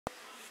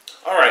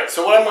Alright,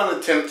 so what I'm going to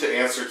attempt to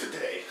answer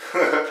today,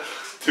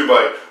 to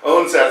my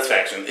own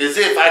satisfaction, is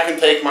if I can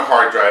take my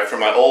hard drive from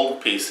my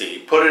old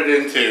PC, put it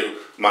into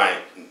my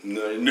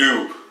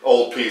new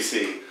old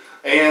PC,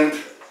 and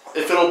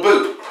if it'll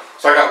boot.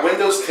 So I got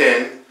Windows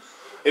 10,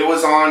 it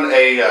was on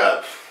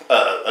a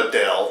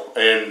Dell,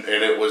 and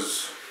it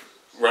was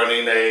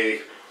running a,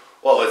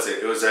 what was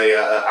it? It was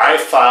a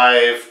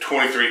i5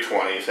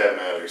 2320, if that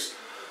matters.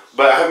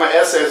 But I have my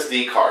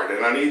SSD card,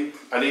 and I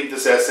need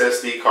this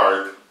SSD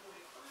card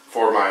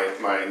for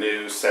my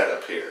new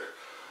setup here.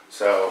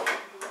 So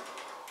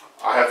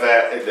I have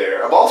that in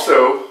there. I'm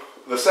also,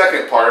 the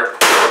second part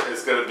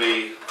is going to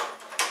be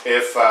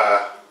if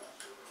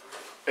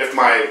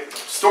my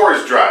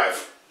storage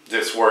drive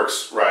just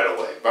works right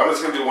away. But I'm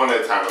just going to do one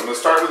at a time. I'm going to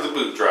start with the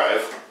boot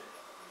drive,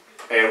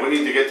 and we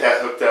need to get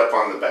that hooked up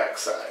on the back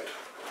side.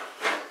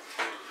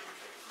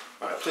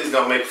 Alright, please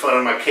don't make fun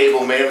of my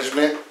cable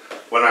management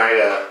when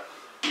I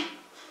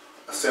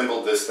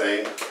assembled this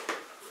thing.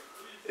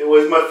 It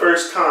was my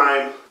first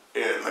time,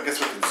 and I guess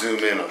we can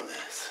zoom in on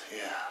this.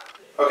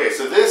 Yeah. Okay,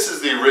 so this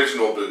is the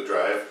original boot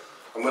drive.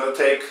 I'm going to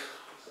take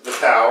the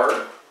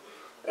power,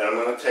 and I'm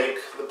going to take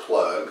the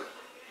plug,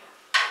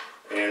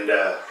 and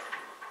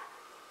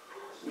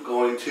I'm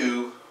going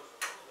to,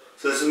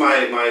 so this is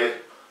my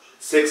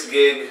 6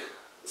 gig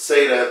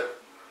SATA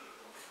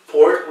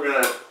port. We're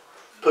going to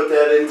put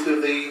that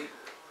into the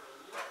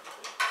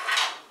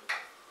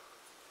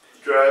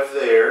drive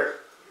there,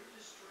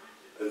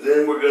 and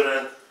then we're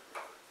going to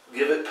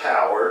give it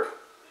power.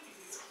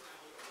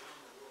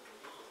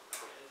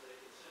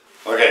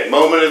 Okay,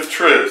 moment of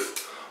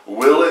truth.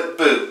 Will it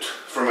boot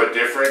from a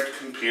different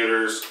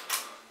computer's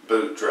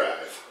boot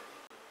drive?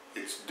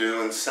 It's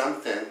doing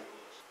something.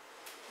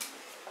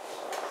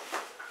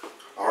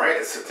 Alright,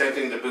 it's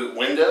attempting to boot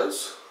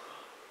Windows.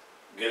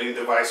 Getting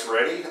device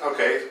ready.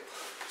 Okay,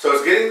 so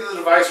it's getting the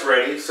device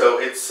ready. So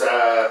it's,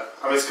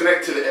 it's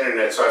connected to the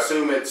internet, so I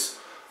assume it's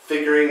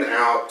figuring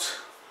out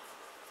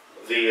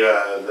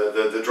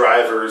the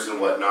drivers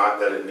and whatnot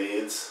that it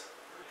needs.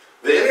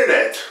 The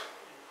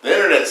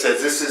internet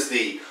says this is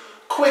the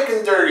quick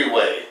and dirty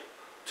way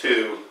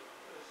to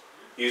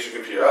use your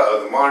computer.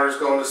 Uh-oh, the monitor's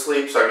going to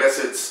sleep, so I guess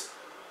it's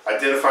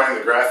identifying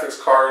the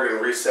graphics card and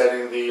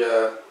resetting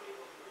the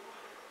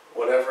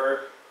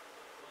whatever.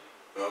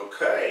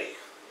 Okay,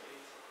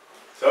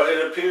 so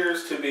it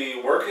appears to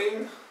be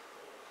working.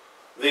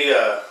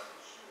 The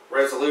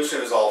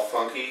resolution is all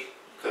funky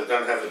because it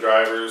doesn't have the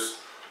drivers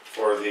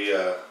for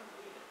the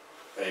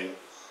thing.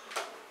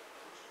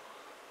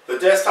 The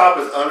desktop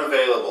is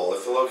unavailable.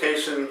 If the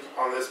location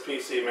on this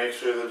PC, make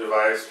sure the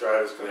device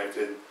drive is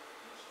connected.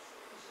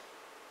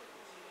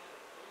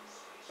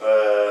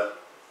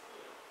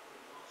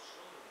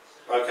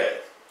 Okay,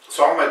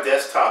 so all my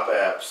desktop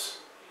apps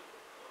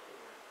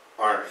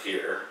aren't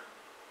here.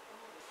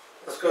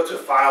 Let's go to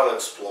File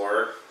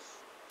Explorer.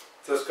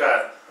 So it's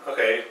got,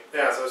 okay,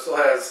 yeah, so it still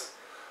has,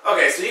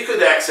 okay, so you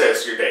could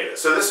access your data.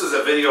 So this is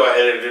a video I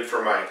edited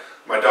for my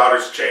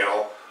daughter's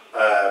channel.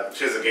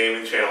 She has a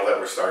gaming channel that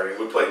we're starting.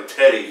 We played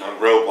Teddy on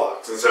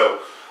Roblox, and so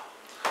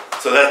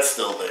that's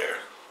still there.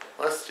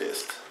 Let's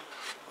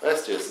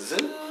just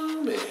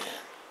zoom in.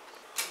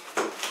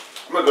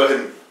 I'm gonna go ahead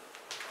and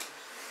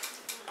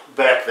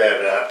back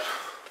that up.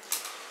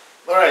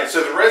 All right,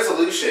 so the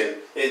resolution,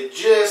 it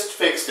just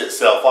fixed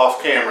itself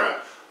off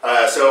camera.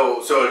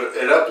 So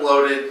it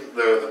uploaded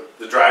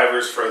the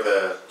drivers for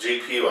the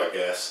GPU, I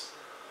guess.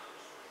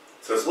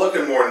 So it's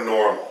looking more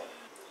normal.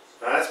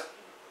 Now that's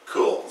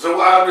cool. So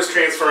I'm just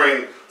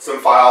transferring some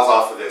files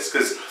off of this,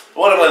 because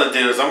what I'm going to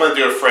do is I'm going to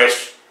do a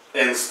fresh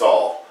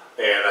install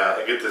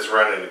and get this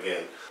running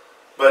again.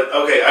 But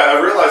okay, I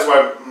realize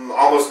why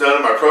almost none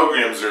of my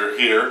programs are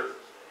here,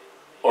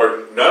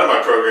 or none of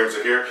my programs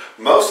are here.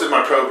 Most of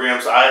my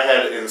programs I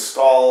had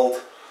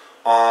installed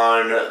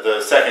on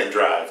the second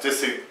drive,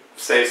 just to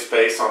save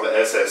space on the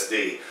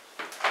SSD.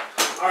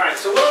 Alright,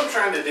 so what I'm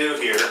trying to do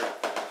here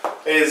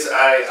is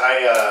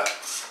I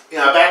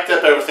backed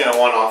up everything I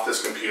want off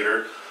this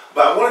computer,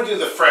 but I want to do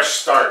the fresh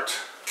start.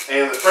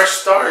 And the fresh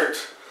start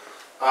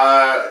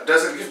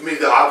doesn't give me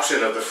the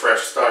option of the fresh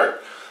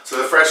start. So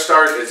the fresh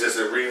start is just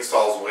it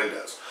reinstalls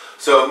Windows.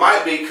 So it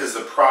might be because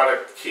the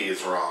product key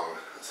is wrong.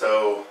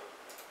 So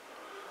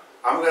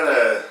I'm going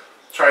to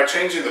try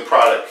changing the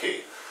product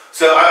key.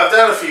 So I've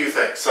done a few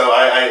things. So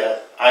I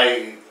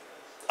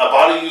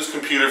bought a used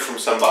computer from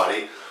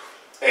somebody,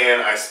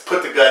 and I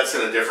put the guts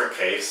in a different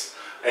case,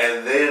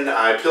 and then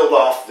I peeled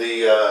off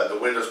the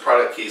Windows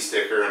product key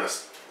sticker, and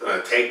I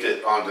taped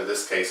it onto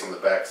this case on the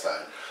back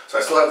side. So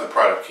I still have the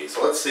product key.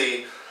 So let's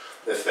see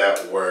if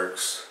that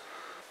works.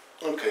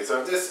 Okay, so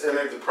I've just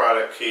entered the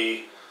product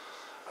key.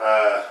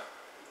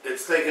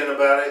 It's thinking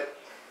about it.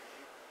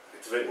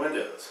 Activate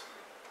Windows.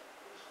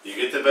 You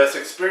get the best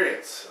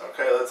experience.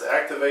 Okay, let's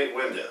activate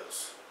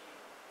Windows.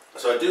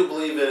 So I do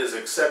believe it is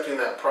accepting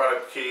that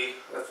product key.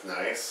 That's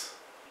nice.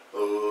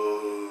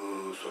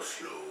 Oh, so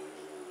slow.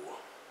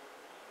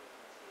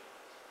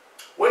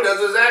 Windows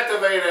is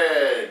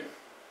activated.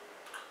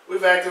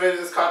 We've activated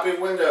this copy of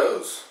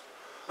Windows.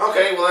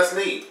 Okay, well that's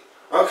neat.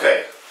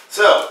 Okay,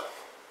 so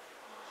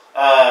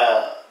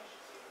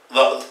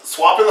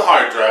swapping the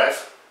hard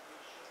drive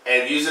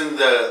and using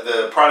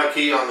the product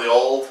key on the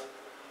old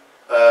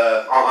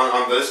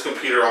on this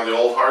computer on the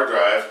old hard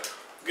drive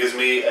gives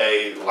me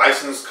a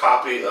licensed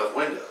copy of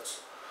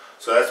Windows.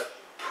 So that's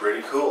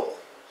pretty cool.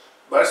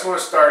 But I just want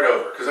to start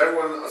over because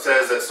everyone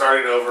says that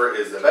starting over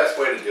is the best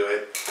way to do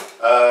it.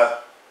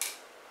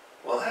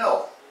 Well,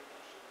 hell.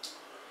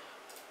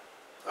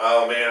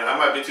 Oh man, I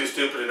might be too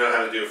stupid to know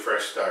how to do a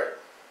fresh start.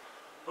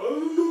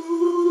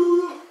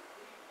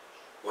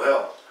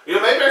 Well, you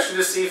know, maybe I should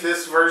just see if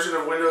this version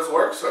of Windows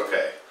works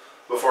okay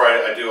before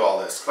I do all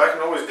this. Because I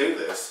can always do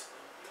this.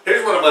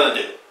 Here's what I'm going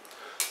to do.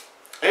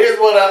 Here's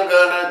what I'm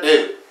going to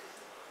do.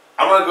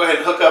 I'm going to go ahead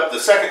and hook up the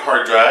second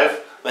hard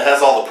drive that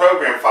has all the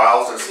program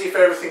files and see if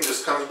everything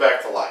just comes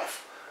back to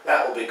life.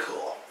 That will be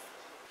cool.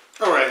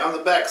 Alright, on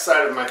the back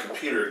side of my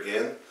computer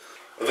again.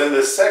 And then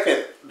the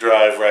second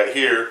drive right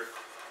here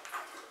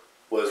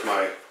was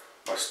my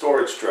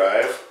storage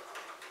drive.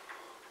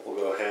 We'll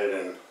go ahead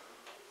and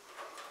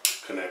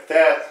connect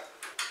that.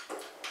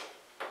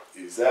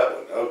 Use that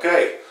one.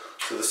 Okay,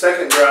 so the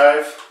second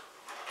drive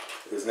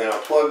is now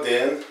plugged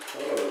in.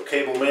 Oh,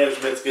 cable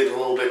management's getting a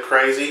little bit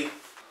crazy.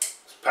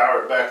 Let's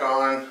power it back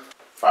on.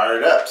 Fire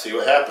it up, see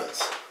what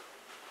happens.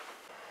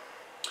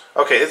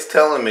 Okay, it's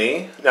telling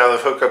me, now that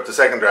I've hooked up the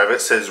second drive,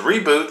 it says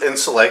reboot and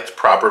select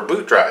proper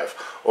boot drive,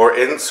 or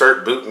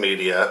insert boot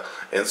media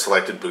in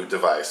selected boot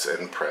device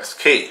and press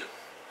key.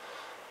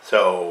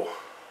 So,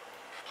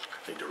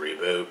 I need to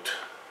reboot.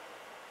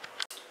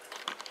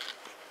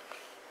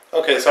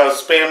 Okay, so I was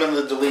spamming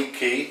the delete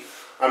key.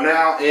 I'm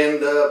now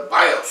in the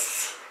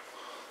BIOS.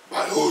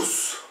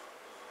 BIOS.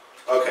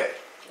 Okay,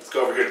 let's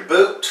go over here to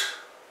boot.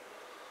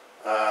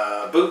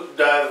 Boot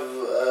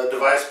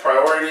device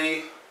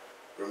priority.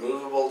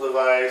 Removable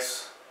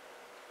device.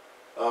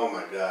 Oh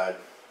my god.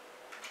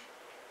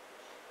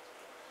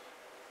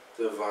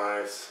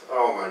 Device.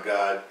 Oh my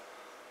god.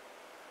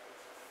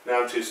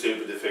 Now I'm too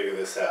stupid to figure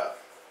this out.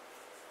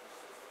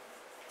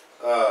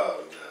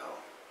 Oh no.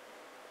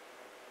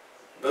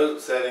 Boot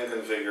setting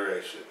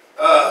configuration.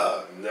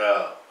 Oh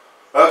no.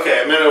 Okay,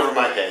 I'm in over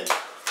my head.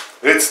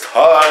 It's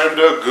time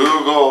to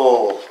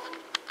Google.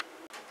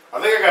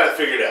 I think I got it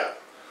figured out.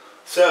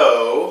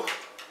 So,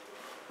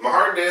 my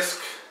hard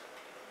disk,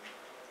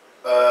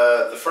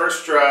 the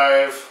first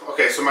drive,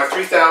 okay, so my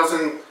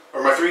 3,000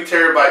 or my 3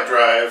 terabyte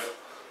drive,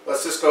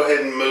 let's just go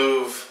ahead and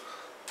move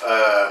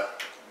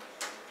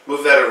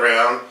that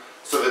around.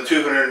 So the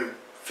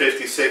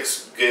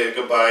 256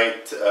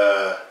 gigabyte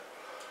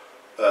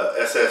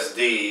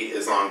SSD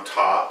is on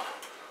top.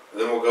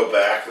 Then we'll go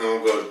back and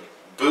then we'll go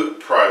boot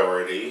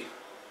priority.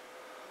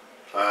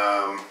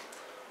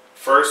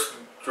 First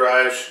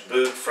drive should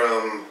boot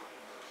from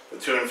the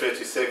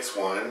 256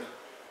 one.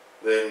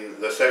 Then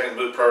the second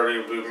boot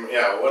priority boot,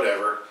 yeah,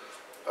 whatever.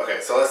 Okay,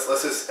 so let's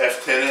just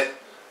F10 it,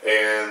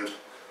 and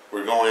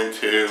we're going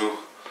to,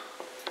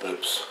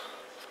 oops.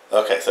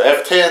 Okay, so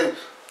F10,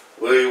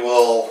 we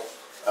will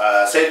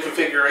save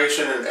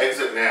configuration and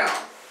exit now.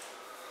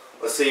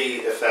 Let's see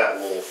if that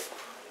will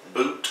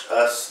boot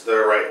us the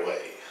right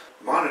way.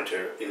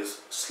 Monitor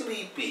is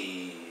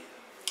sleepy.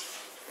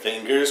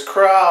 Fingers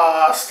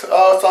crossed.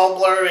 Oh, it's all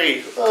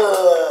blurry.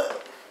 Ugh.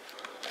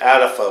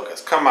 Out of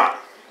focus. Come on.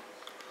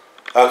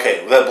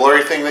 Okay, that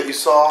blurry thing that you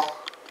saw.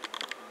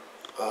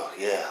 Oh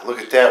yeah,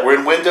 look at that. We're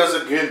in Windows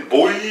again,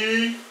 boy.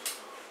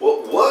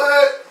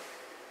 What?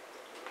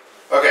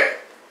 Okay.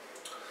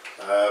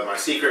 My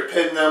secret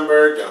PIN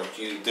number. Don't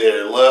you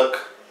dare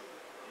look.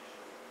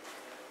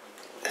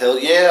 Hell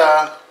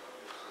yeah.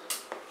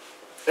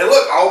 And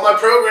look, all my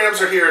programs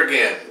are here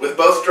again with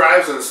both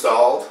drives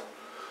installed.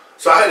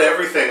 So I had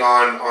everything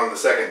on the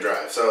second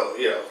drive. So,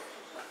 you know.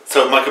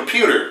 So my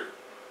computer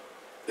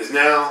is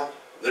now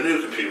the new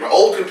computer. My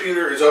old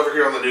computer is over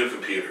here on the new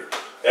computer.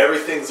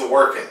 Everything's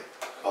working,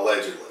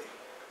 allegedly.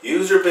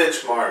 User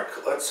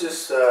benchmark. Let's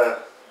just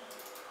run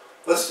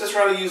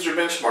a user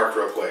benchmark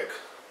real quick.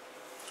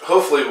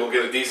 Hopefully we'll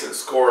get a decent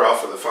score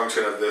off of the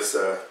function of this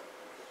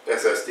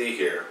SSD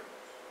here.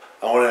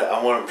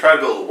 I'm trying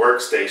to build a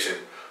workstation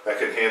that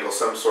can handle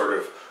some sort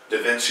of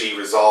DaVinci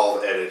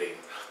Resolve editing.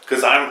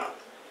 Because I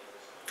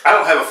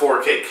don't have a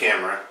 4K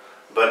camera,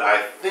 but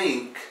I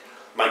think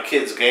my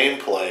kid's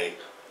gameplay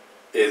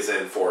is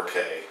in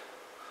 4K.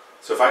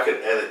 So if I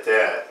could edit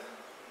that,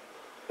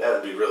 that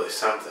would be really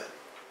something.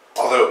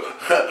 Although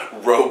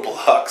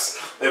Roblox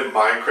and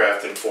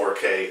Minecraft in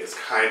 4K is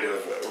kind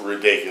of a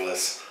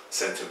ridiculous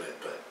sentiment,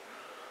 but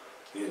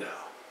you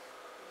know.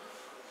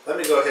 Let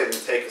me go ahead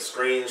and take a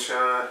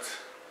screenshot,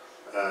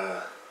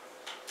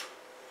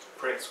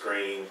 print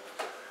screen,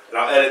 and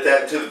I'll edit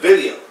that into the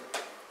video.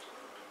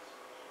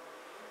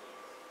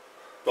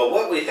 But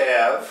what we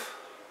have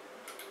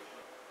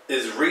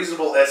is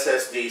reasonable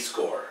SSD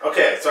score.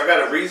 Okay, so I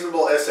got a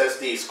reasonable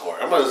SSD score.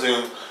 I'm going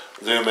to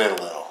zoom in a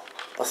little.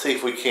 Let's see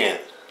if we can't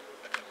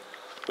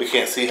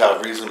see how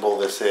reasonable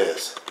this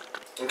is.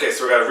 Okay,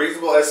 so we got a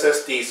reasonable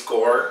SSD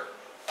score.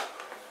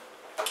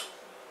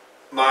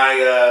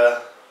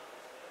 My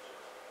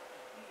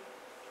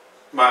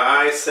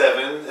My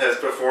i7 has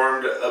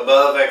performed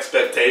above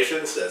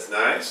expectations. That's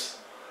nice.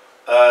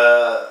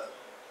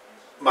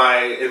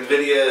 My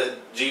NVIDIA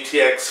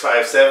GTX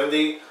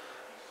 570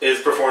 is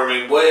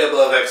performing way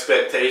above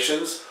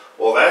expectations.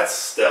 Well, that's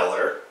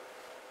stellar.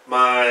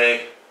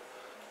 My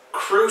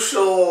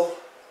Crucial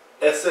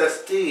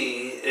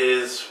SSD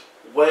is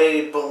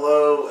way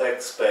below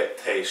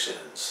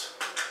expectations.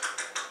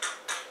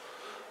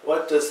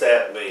 What does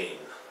that mean?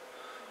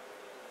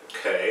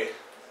 Okay.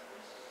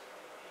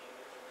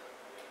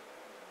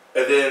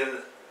 And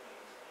then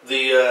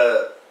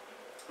the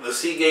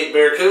Seagate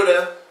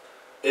Barracuda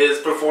is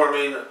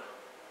performing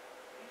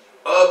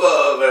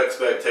above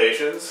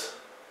expectations.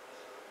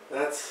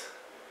 That's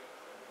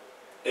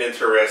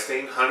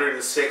interesting.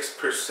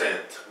 106%.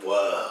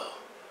 Whoa.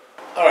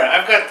 Alright,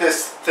 I've got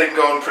this thing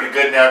going pretty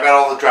good now. I've got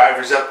all the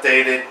drivers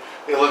updated.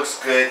 It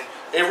looks good.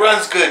 It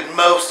runs good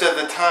most of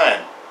the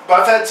time.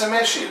 But I've had some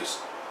issues.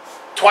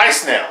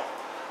 Twice now.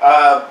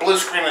 Blue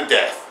screen of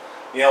death.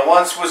 You know,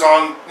 once was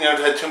on, you know,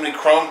 had too many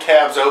Chrome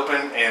tabs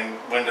open and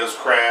Windows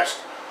crashed.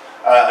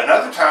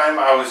 Another time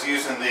I was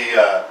using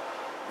the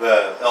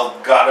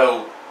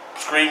Elgato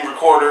screen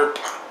recorder.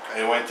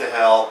 It went to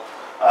hell.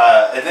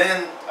 And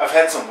then I've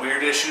had some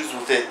weird issues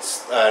with it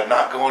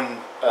not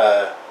going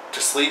to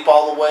sleep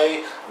all the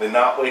way, then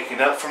not waking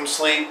up from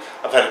sleep.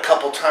 I've had a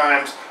couple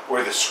times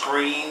where the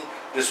screen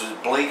just was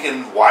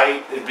blinking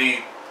white.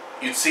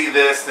 You'd see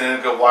this, then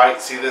it'd go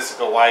white, see this, it'd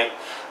go white,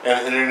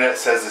 and the internet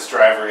says it's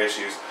driver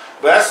issues.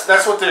 But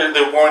that's what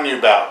they're warning you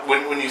about.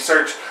 When you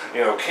search,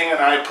 you know, can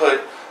I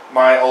put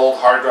my old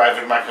hard drive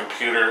in my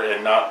computer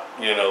and not,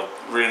 you know,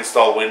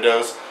 reinstall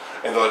Windows?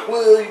 And they're like,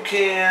 well, you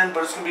can,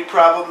 but it's gonna be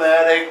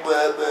problematic,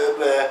 blah blah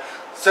blah.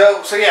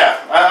 So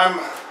yeah, I'm,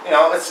 you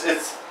know,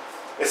 it's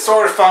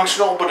sort of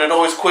functional, but it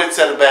always quits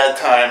at a bad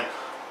time.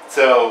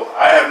 So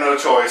I have no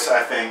choice,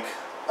 I think,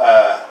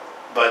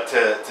 but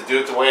to do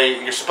it the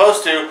way you're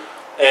supposed to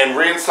and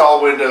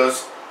reinstall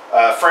Windows,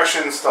 fresh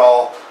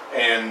install,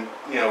 and,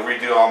 you know,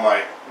 redo all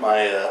my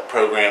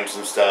programs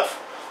and stuff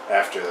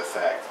after the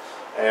fact.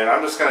 And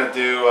I'm just going to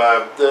do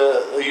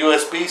the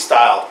USB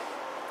style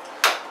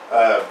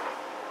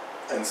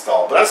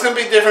install. But that's going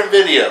to be a different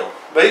video.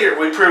 But here,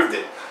 we proved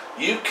it.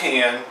 You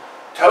can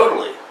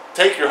totally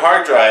take your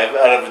hard drive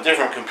out of a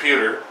different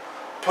computer,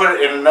 put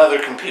it in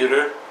another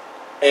computer,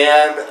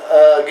 and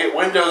get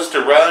Windows to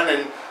run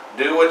and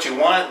do what you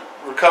want,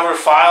 recover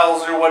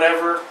files or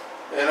whatever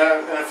in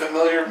a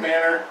familiar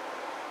manner.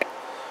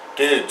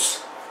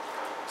 Dudes,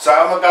 so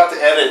I'm about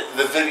to edit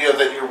the video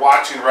that you're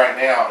watching right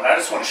now, and I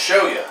just want to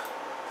show you,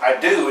 I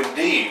do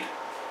indeed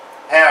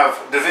have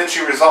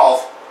DaVinci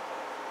Resolve,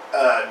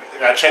 I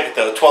gotta check it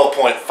though,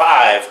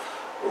 12.5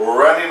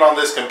 running on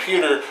this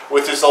computer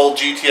with this old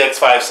GTX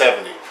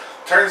 570.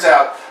 Turns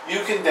out you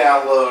can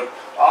download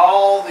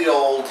all the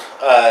old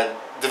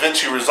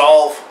DaVinci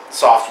Resolve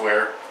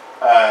software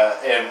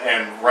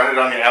and run it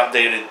on your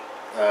outdated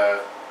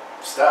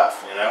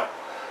stuff, you know.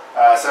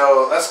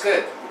 So that's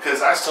good,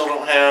 because I still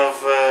don't have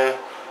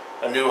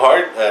a new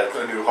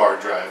hard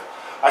drive.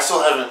 I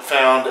still haven't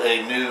found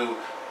a new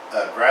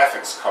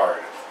graphics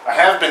card. I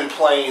have been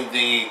playing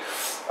the,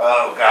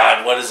 oh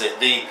god, what is it?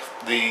 The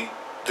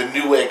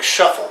Newegg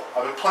Shuffle.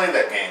 I've been playing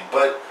that game,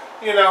 but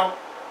you know,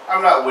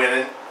 I'm not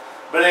winning.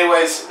 But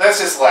anyways, that's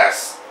just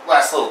last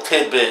little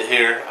tidbit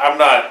here. I'm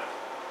not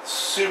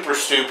super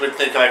stupid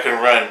thinking I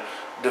can run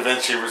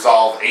DaVinci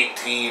Resolve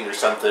 18 or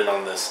something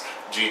on this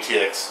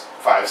GTX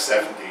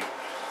 570.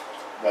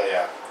 But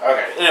yeah,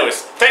 okay.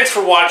 Anyways, thanks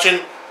for watching,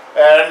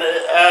 and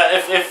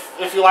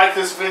if you like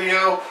this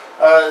video,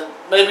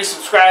 maybe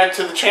subscribe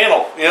to the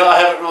channel. You know, I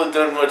haven't really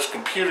done much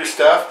computer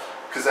stuff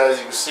because, as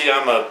you can see,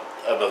 I'm a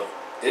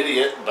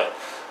idiot. But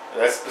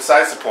that's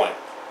besides the point.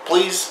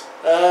 Please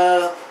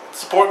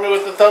support me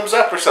with a thumbs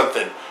up or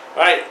something.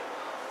 All right,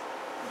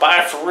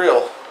 bye for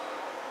real.